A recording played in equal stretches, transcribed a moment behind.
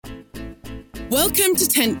Welcome to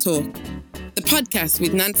Tent Talk, the podcast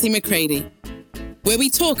with Nancy McCready, where we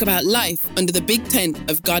talk about life under the big tent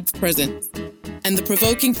of God's presence and the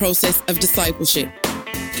provoking process of discipleship.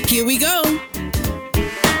 Here we go.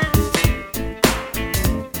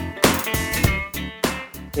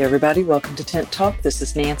 Hey everybody, welcome to Tent Talk. This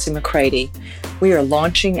is Nancy McCready. We are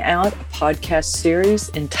launching out a podcast series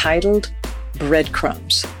entitled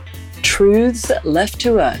Breadcrumbs, Truths Left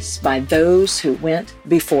to Us by Those Who Went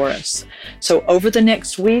Before Us. So over the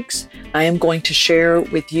next weeks, I am going to share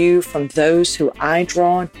with you from those who I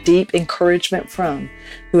draw deep encouragement from,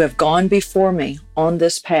 who have gone before me on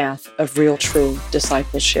this path of real, true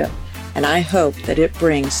discipleship. And I hope that it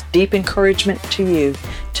brings deep encouragement to you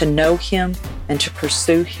to know Him and to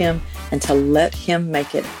pursue Him and to let Him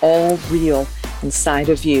make it all real inside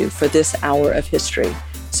of you for this hour of history.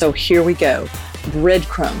 So here we go.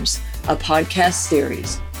 Breadcrumbs, a podcast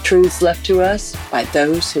series, Truths Left to Us by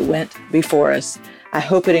Those Who Went Before Us. I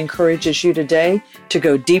hope it encourages you today to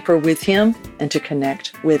go deeper with Him and to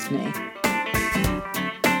connect with me.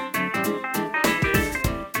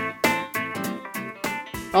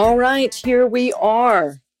 All right, here we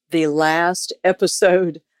are, the last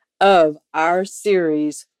episode of our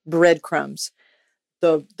series, Breadcrumbs,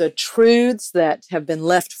 the truths that have been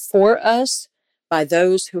left for us by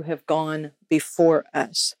those who have gone before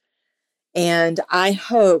us. And I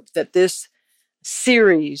hope that this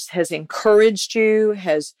series has encouraged you,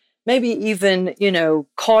 has maybe even,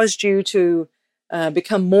 caused you to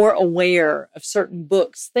become more aware of certain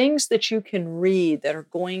books, things that you can read that are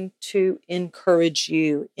going to encourage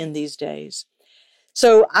you in these days.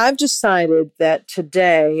 So I've decided that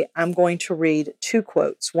today I'm going to read two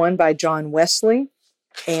quotes, one by John Wesley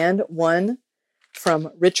and one from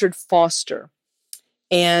Richard Foster.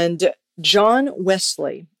 And John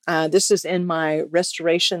Wesley, this is in my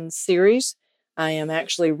restoration series. I am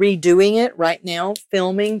actually redoing it right now,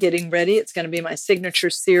 filming, getting ready. It's going to be my signature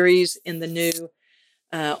series in the new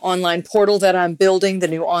online portal that I'm building, the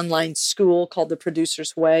new online school called The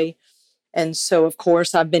Producer's Way. And so, of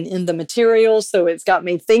course, I've been in the material, so it's got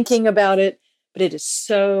me thinking about it, but it is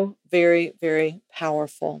so very, very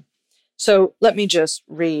powerful. So let me just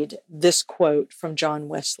read this quote from John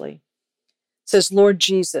Wesley. It says, Lord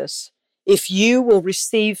Jesus, if you will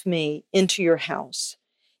receive me into your house,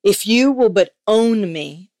 if you will but own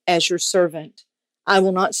me as your servant, I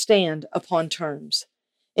will not stand upon terms.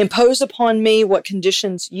 Impose upon me what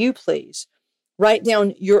conditions you please. Write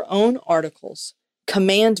down your own articles.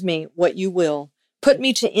 Command me what you will. Put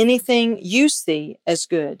me to anything you see as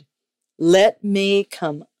good. Let me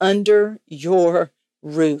come under your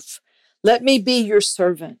roof. Let me be your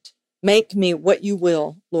servant. Make me what you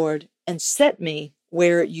will, Lord, and set me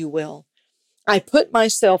where you will. I put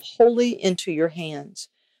myself wholly into your hands.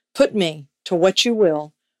 Put me to what you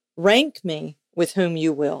will. Rank me with whom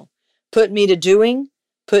you will. Put me to doing.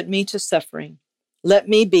 Put me to suffering. Let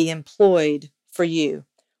me be employed for you,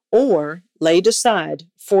 or laid aside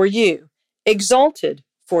for you, exalted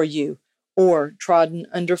for you, or trodden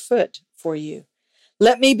underfoot for you.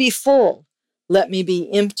 Let me be full. Let me be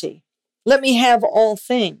empty. Let me have all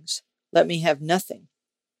things. Let me have nothing.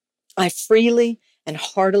 I freely and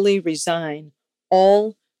heartily resign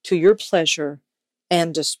all to your pleasure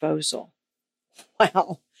and disposal.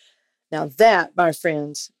 Wow. Now that, my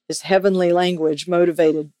friends, is heavenly language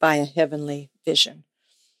motivated by a heavenly vision.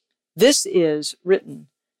 This is written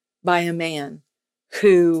by a man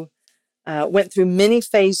who went through many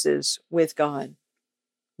phases with God.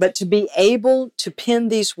 But to be able to pen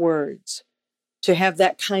these words, to have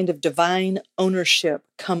that kind of divine ownership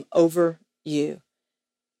come over you,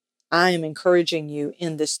 I am encouraging you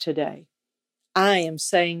in this today. I am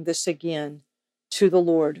saying this again to the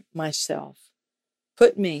Lord myself.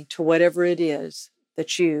 Put me to whatever it is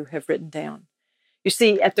that you have written down. You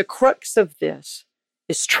see, at the crux of this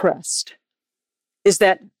is trust. Is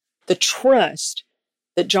that the trust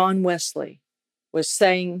that John Wesley was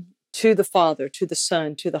saying to the Father, to the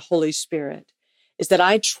Son, to the Holy Spirit, is that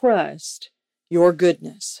I trust your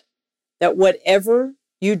goodness, that whatever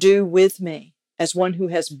you do with me as one who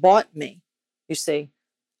has bought me, you see,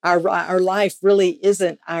 our life really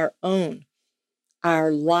isn't our own.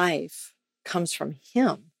 Our life comes from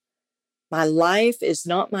Him. My life is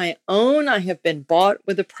not my own. I have been bought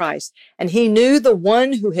with a price. And He knew the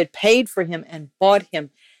one who had paid for Him and bought Him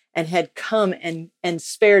and had come and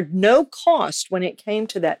spared no cost when it came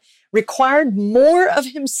to that, required more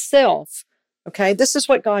of Himself. Okay, this is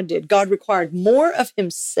what God did. God required more of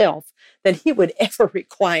Himself than He would ever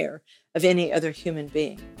require of any other human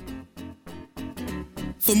being.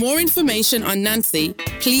 For more information on Nancy,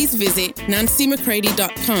 please visit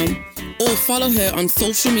nancymccready.com or follow her on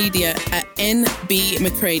social media at NB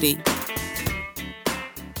McCready.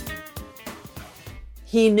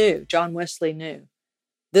 He knew, John Wesley knew,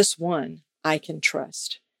 this one I can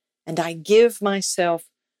trust. And I give myself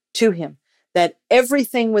to him, that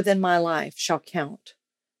everything within my life shall count,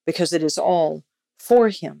 because it is all for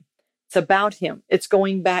him. It's about him. It's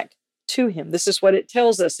going back to him. This is what it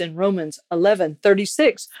tells us in Romans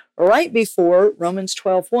 11:36, right before Romans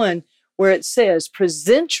 12:1, where it says,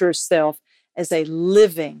 present yourself as a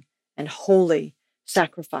living and holy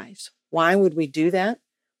sacrifice. Why would we do that?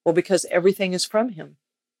 Well, because everything is from him.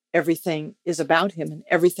 Everything is about him, and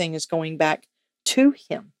everything is going back to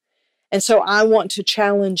him. And so I want to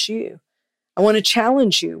challenge you. I want to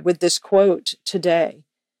challenge you with this quote today,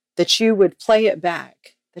 that you would play it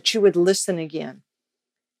back, that you would listen again,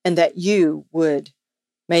 and that you would,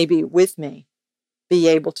 maybe with me, be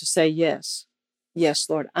able to say, yes, yes,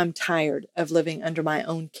 Lord, I'm tired of living under my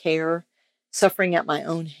own care, suffering at my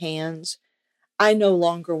own hands. I no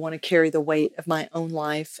longer want to carry the weight of my own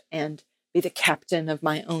life and be the captain of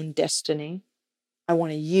my own destiny. I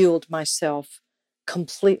want to yield myself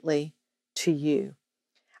completely to you.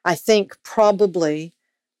 I think probably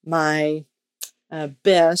my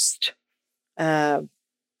best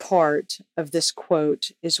part of this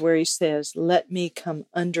quote is where he says, let me come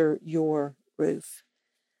under your roof.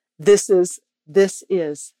 This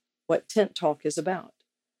is what Tent Talk is about.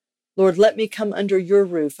 Lord, let me come under your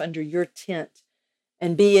roof, under your tent,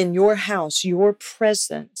 and be in your house, your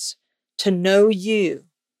presence, to know you.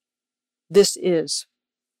 This is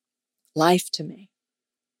life to me.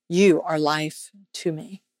 You are life to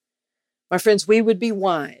me. My friends, we would be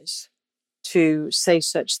wise to say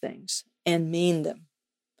such things and mean them.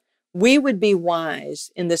 We would be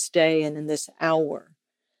wise in this day and in this hour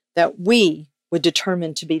that we would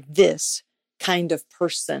determine to be this kind of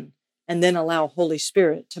person and then allow Holy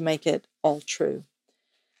Spirit to make it all true.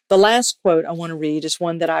 The last quote I want to read is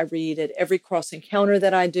one that I read at every cross encounter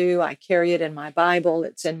that I do. I carry it in my Bible.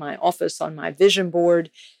 It's in my office on my vision board.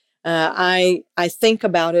 I think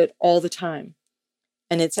about it all the time.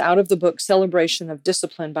 And it's out of the book Celebration of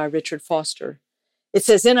Discipline by Richard Foster. It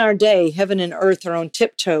says, in our day, heaven and earth are on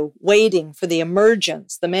tiptoe, waiting for the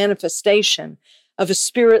emergence, the manifestation of a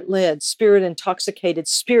spirit-led, spirit-intoxicated,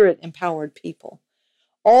 spirit-empowered people.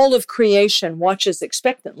 All of creation watches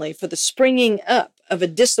expectantly for the springing up of a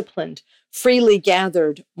disciplined, freely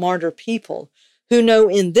gathered martyr people who know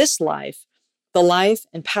in this life the life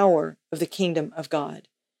and power of the kingdom of God.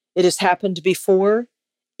 It has happened before.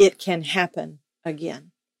 It can happen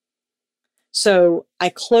again. So I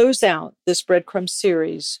close out this Breadcrumbs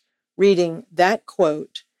series reading that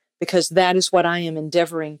quote because that is what I am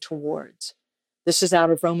endeavoring towards. This is out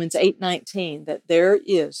of Romans 8:19, that there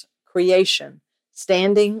is creation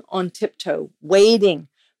standing on tiptoe, waiting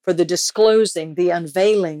for the disclosing, the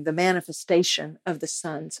unveiling, the manifestation of the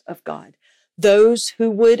sons of God. Those who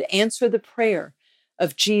would answer the prayer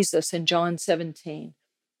of Jesus in John 17,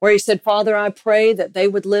 where he said, Father, I pray that they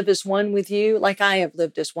would live as one with you, like I have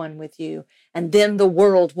lived as one with you. And then the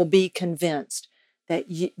world will be convinced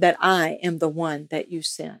that I am the one that you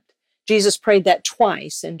sent. Jesus prayed that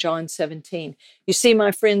twice in John 17. You see,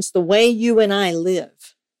 my friends, the way you and I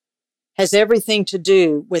live has everything to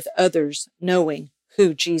do with others knowing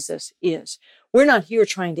who Jesus is. We're not here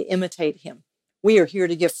trying to imitate him. We are here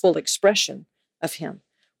to give full expression of him.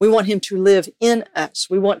 We want him to live in us.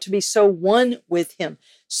 We want to be so one with him,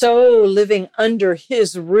 so living under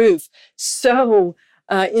his roof, so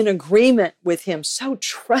in agreement with him, so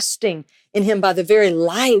trusting in him by the very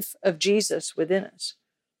life of Jesus within us.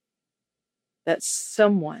 That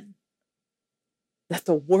someone, that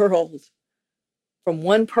the world, from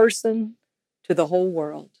one person to the whole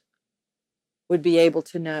world, would be able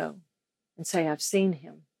to know and say, I've seen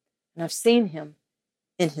him, and I've seen him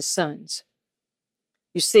in his sons.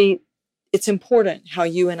 You see, it's important how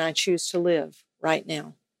you and I choose to live right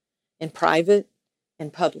now, in private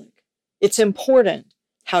and public. It's important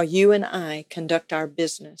how you and I conduct our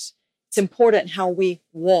business. It's important how we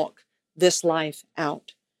walk this life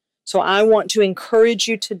out. So I want to encourage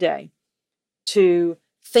you today to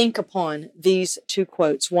think upon these two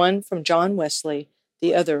quotes, one from John Wesley,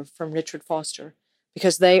 the other from Richard Foster,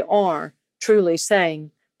 because they are truly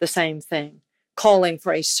saying the same thing, calling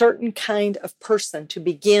for a certain kind of person to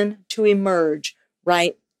begin to emerge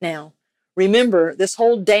right now. Remember, this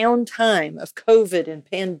whole downtime of COVID and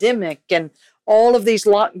pandemic and all of these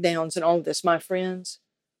lockdowns and all of this, my friends,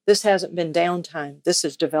 this hasn't been downtime. This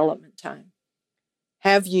is development time.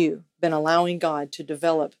 Have you been allowing God to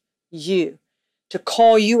develop you, to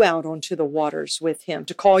call you out onto the waters with him,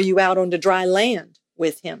 to call you out onto dry land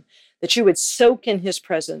with him? that you would soak in his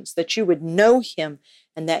presence, that you would know him,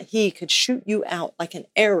 and that he could shoot you out like an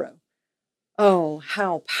arrow. Oh,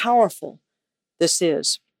 how powerful this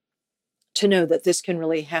is to know that this can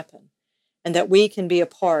really happen and that we can be a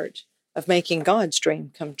part of making God's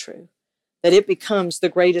dream come true, that it becomes the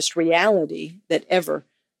greatest reality that ever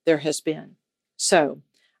there has been. So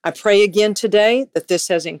I pray again today that this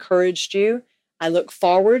has encouraged you. I look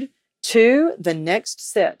forward to the next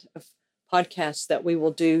set of podcasts that we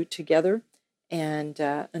will do together. And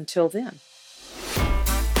until then.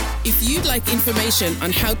 If you'd like information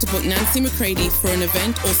on how to book Nancy McCready for an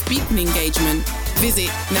event or speaking engagement, visit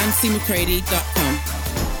nancymccready.com.